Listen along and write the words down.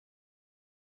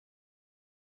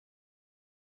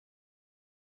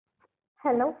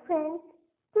Hello friends,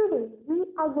 today we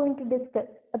are going to discuss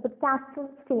about capsule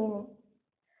staining.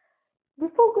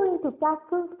 Before going to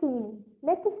capsule staining,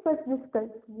 let us first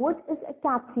discuss what is a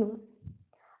capsule.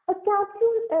 A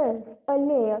capsule is a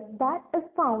layer that is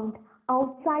found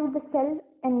outside the cell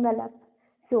envelope.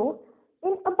 So,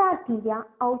 in a bacteria,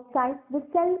 outside the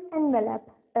cell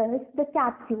envelope is the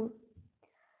capsule.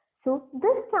 So,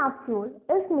 this capsule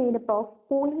is made up of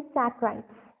polysaccharides.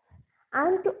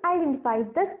 And to identify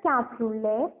this capsule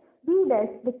layer, we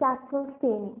do the capsule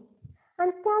staining.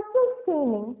 And capsule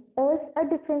staining is a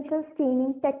differential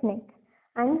staining technique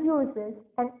and uses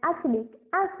an acidic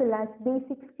as well as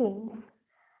basic stains.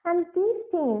 And these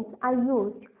stains are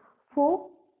used for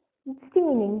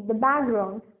staining the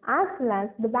background as well as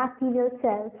the bacterial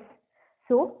cells.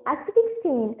 So, acidic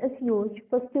stain is used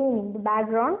for staining the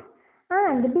background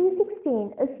and the basic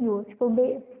stain is used for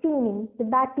staining the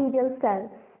bacterial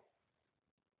cells.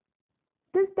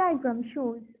 This diagram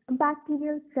shows a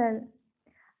bacterial cell.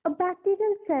 A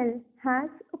bacterial cell has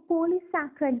a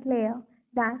polysaccharide layer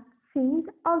that stains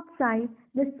outside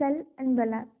the cell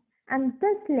envelope, and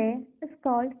this layer is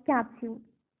called capsule.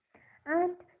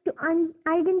 And to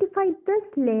identify this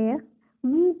layer,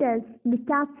 we do the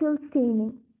capsule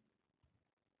staining.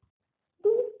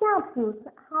 These capsules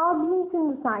are being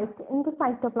synthesized in the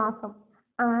cytoplasm,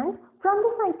 and from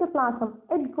the cytoplasm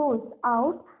it goes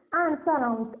out and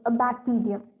surrounds a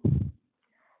bacterium.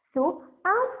 So,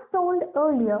 as told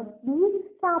earlier, these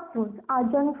capsules are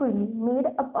generally made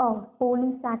up of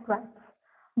polysaccharides.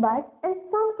 But in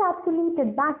some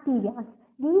capsulated bacteria,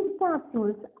 these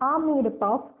capsules are made up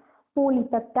of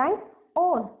polypeptide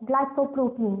or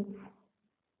glycoproteins.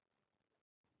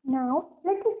 Now,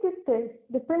 let us discuss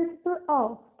the principle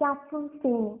of capsule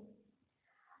staining.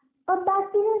 A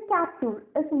bacterial capsule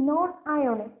is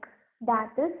non-ionic,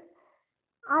 that is,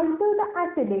 either the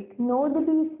acidic nor the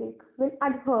basic will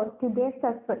adhere to their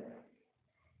surface.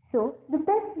 So, the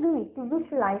best way to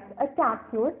visualize a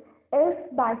capsule is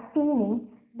by staining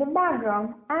the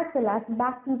background as well as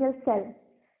bacterial cell.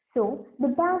 So, the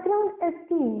background is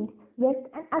stained with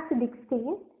an acidic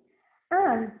stain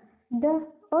and the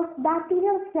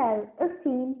bacterial cell is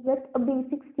stained with a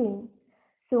basic stain.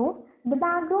 So, the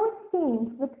background stains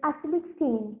with acidic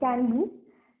stain can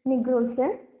be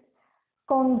nigrosin,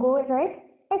 Congo red,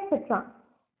 etc.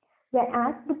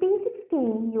 Whereas the basic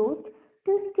stain used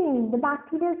to stain the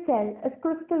bacterial cell is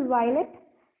crystal violet,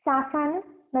 saffron,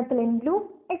 methylene blue,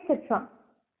 etc.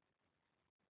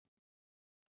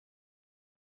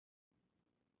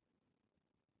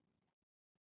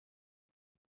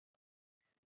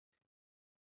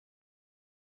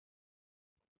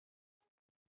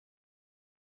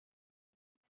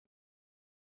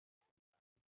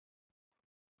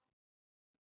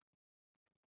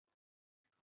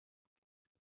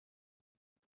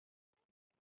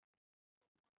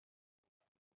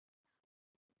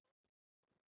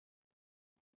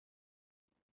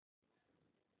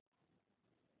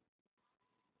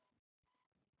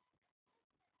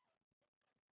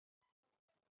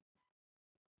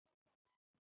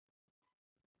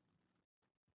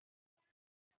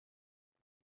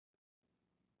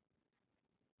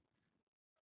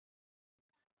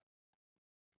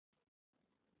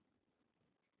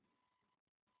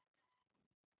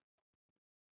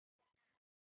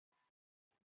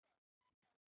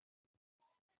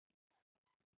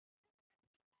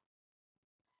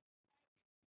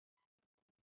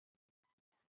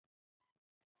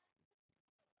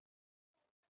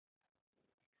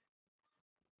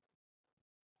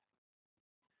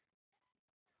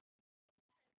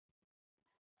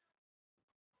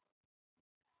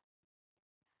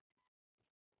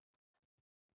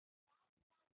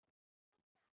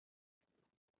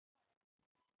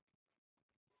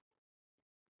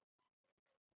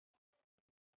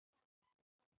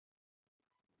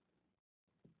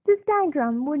 This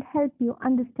diagram would help you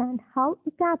understand how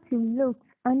a capsule looks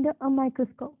under a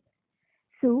microscope.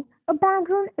 So, a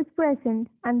background is present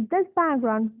and this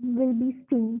background will be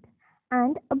stained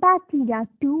and a bacteria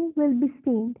too will be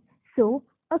stained. So,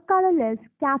 a colorless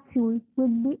capsule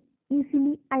would be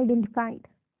easily identified.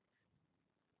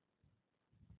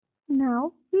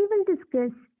 Now, we will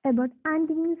discuss about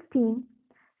antimony stain.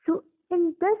 So,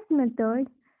 in this method,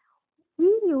 we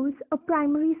use a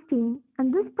primary stain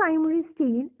and this primary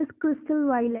stain is crystal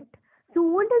violet. So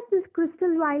what does this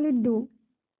crystal violet do?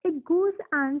 It goes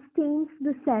and stains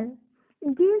the cell.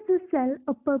 It gives the cell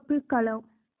a purple color.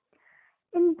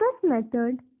 In this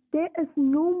method, there is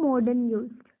no modern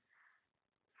used.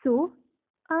 So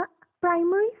a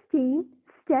primary stain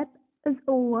step is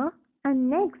over and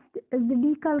next is the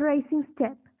decolorizing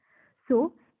step.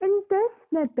 So In this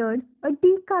method, a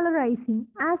decolorizing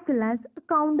as well as a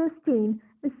counter stain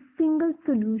is single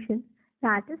solution.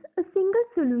 That is, a single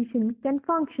solution can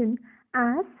function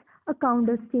as a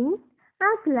counter stain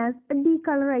as well as a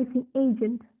decolorizing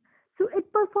agent. So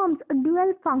it performs a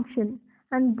dual function,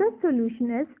 and this solution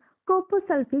is copper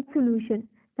sulfate solution.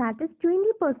 That is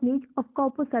 20% of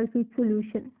copper sulfate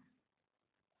solution.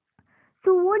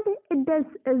 So what it does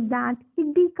is that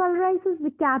it decolorizes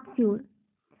the capsule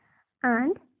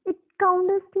and it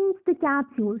counterstains the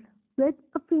capsule with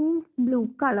a faint blue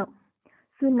color.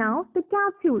 So now the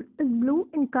capsule is blue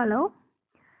in color,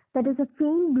 that is a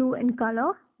faint blue in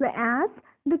color, whereas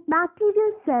the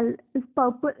bacterial cell is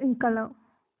purple in color.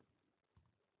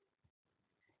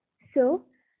 So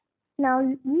now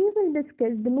we will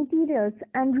discuss the materials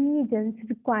and reagents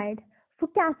required for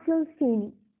capsule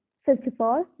staining. First of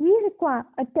all, we require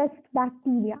a test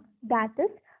bacteria, that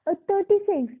is a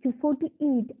 36 to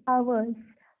 48 hours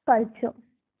culture.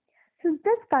 So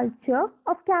this culture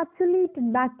of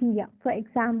capsulated bacteria, for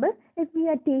example, if we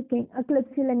are taking a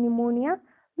Klebsiella pneumoniae,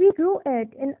 we grow it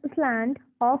in a slant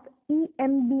of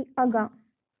EMB agar.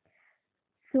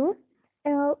 So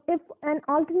if an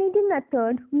alternative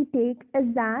method we take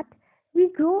is that we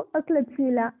grow a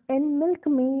Klebsiella in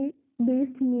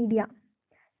milk-based media.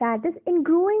 That is, in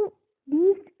growing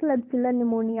these Klebsiella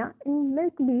pneumoniae in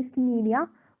milk-based media,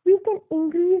 we can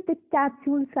increase the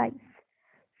capsule size.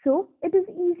 So it is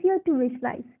easier to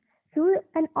visualize. So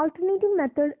an alternative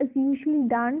method is usually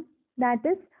done, that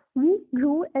is, we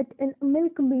grow it in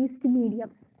milk-based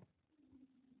medium.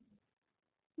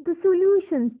 The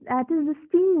solutions, that is the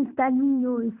stains that we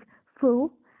use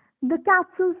for the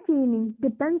capsule staining,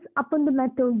 depends upon the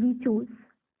method we choose.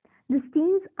 The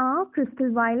stains are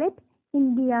crystal violet,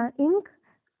 India ink,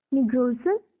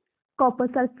 nigrosin, copper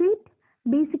sulfate,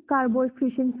 basic carbonyl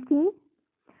fusion stain,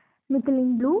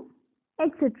 methylene blue,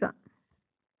 etc.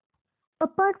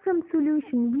 Apart from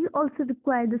solution, we also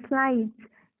require the slides,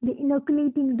 the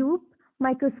inoculating loop,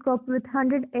 microscope with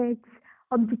 100x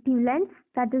objective lens,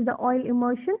 that is the oil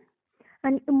immersion,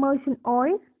 an immersion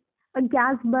oil, a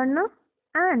gas burner,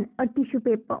 and a tissue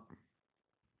paper.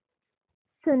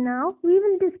 So now we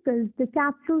will discuss the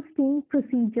capsule stain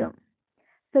procedure.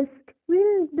 First, we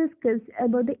will discuss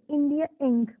about the India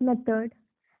ink method.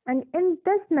 And in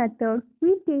this method,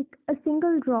 we take a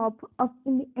single drop of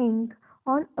India ink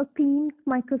on a clean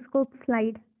microscope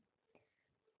slide.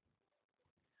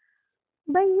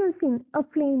 By using a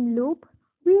flame loop,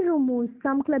 we remove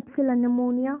some Klebsiella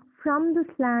pneumoniae from the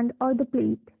slant or the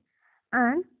plate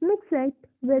and mix it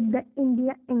with the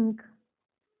India ink.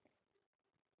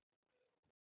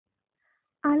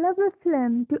 Allow the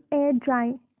film to air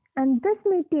dry, and this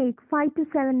may take 5 to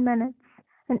 7 minutes,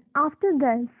 and after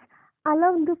this,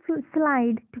 allow the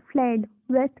slide to flood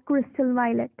with crystal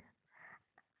violet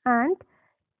and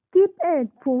keep it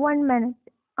for 1 minute.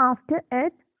 After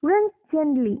it, rinse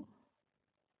gently.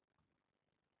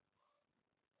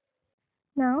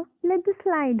 Now let the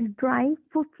slide dry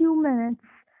for few minutes,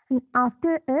 and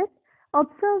after it,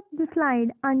 observe the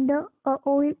slide under a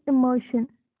oil immersion.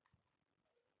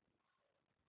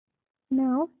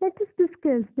 Now let us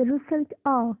discuss the result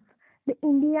of the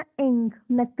India ink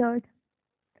method.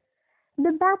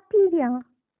 The bacteria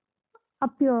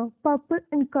appear purple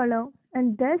in color,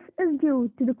 and this is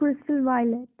due to the crystal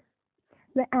violet,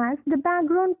 whereas the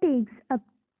background takes up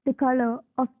the color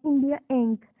of India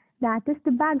ink, that is,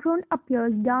 the background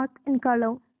appears dark in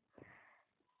color.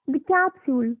 The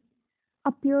capsule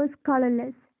appears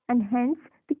colorless, and hence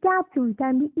the capsule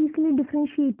can be easily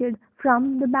differentiated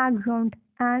from the background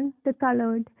and the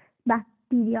colored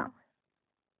bacteria.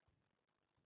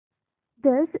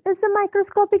 This is a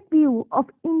microscopic view of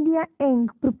India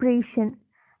ink preparation,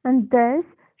 and this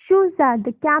shows that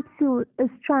the capsule is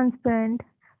transparent,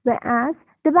 whereas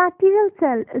the bacterial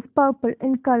cell is purple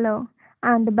in color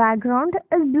and the background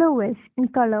is bluish in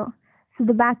color. So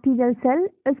the bacterial cell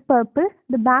is purple,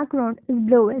 the background is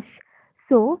bluish.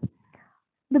 So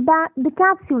the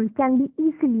capsule can be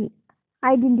easily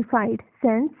identified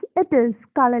since it is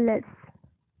colorless.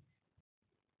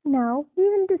 Now we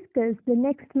will discuss the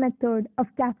next method of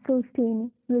capsule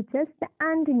staining, which is the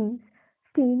Anthony's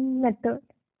staining method.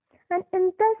 And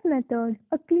in this method,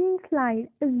 a clean slide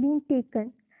is being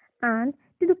taken, and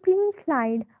to the clean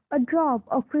slide, a drop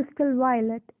of crystal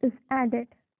violet is added.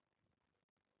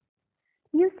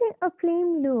 Using a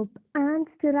flame loop and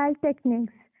sterile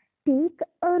techniques, take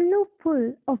a loop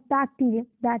full of bacteria,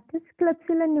 that is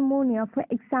Klebsiella pneumoniae for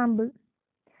example,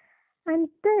 and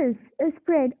this is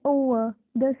spread over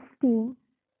the stain.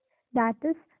 That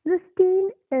is, the stain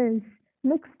is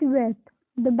mixed with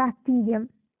the bacterium.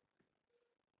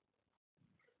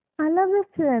 Allow the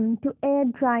film to air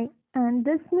dry and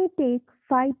this may take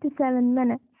 5 to 7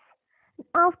 minutes.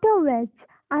 After which,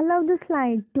 allow the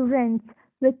slide to rinse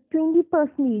with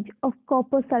 20% of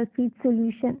copper sulfate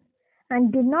solution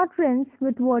and do not rinse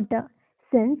with water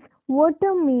since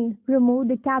water may remove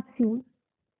the capsule.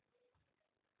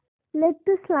 Let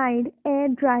the slide air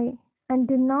dry and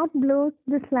do not blow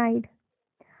the slide.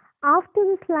 After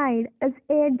the slide is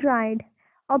air dried,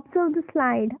 observe the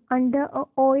slide under a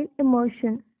oil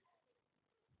immersion.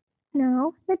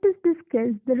 Now let us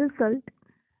discuss the result.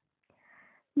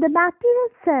 The bacterial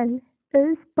cell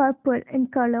is purple in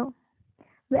color,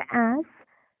 whereas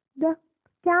the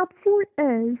capsule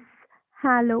is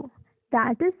halo,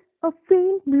 that is a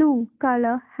faint blue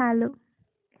color halo.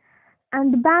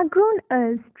 And the background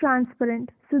is transparent.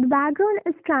 So the background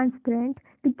is transparent,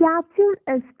 the capsule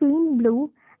is faint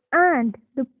blue, and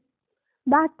the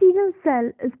bacterial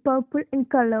cell is purple in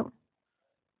color.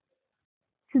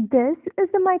 So this is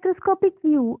the microscopic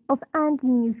view of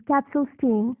Antony's capsule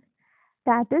stain,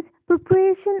 that is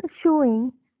preparation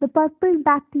showing the purple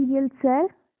bacterial cell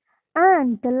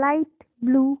and the light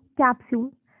blue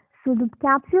capsule. So the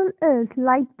capsule is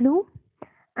light blue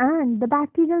and the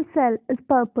bacterial cell is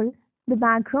purple. The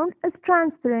background is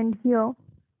transparent here.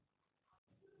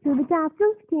 So the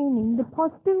capsule staining, the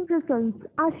positive results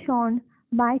are shown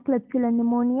by Klebsiella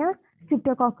pneumonia,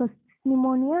 Streptococcus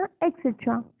pneumonia,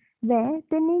 etc., where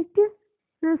the negative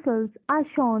results are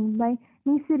shown by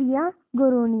Neisseria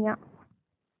goronia.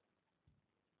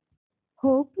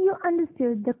 Hope you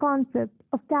understood the concept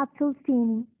of capsule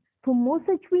staining. For more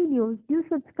such videos, do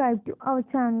subscribe to our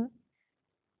channel.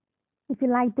 If you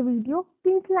like the video,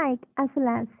 please like as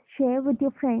well as share with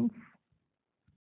your friends.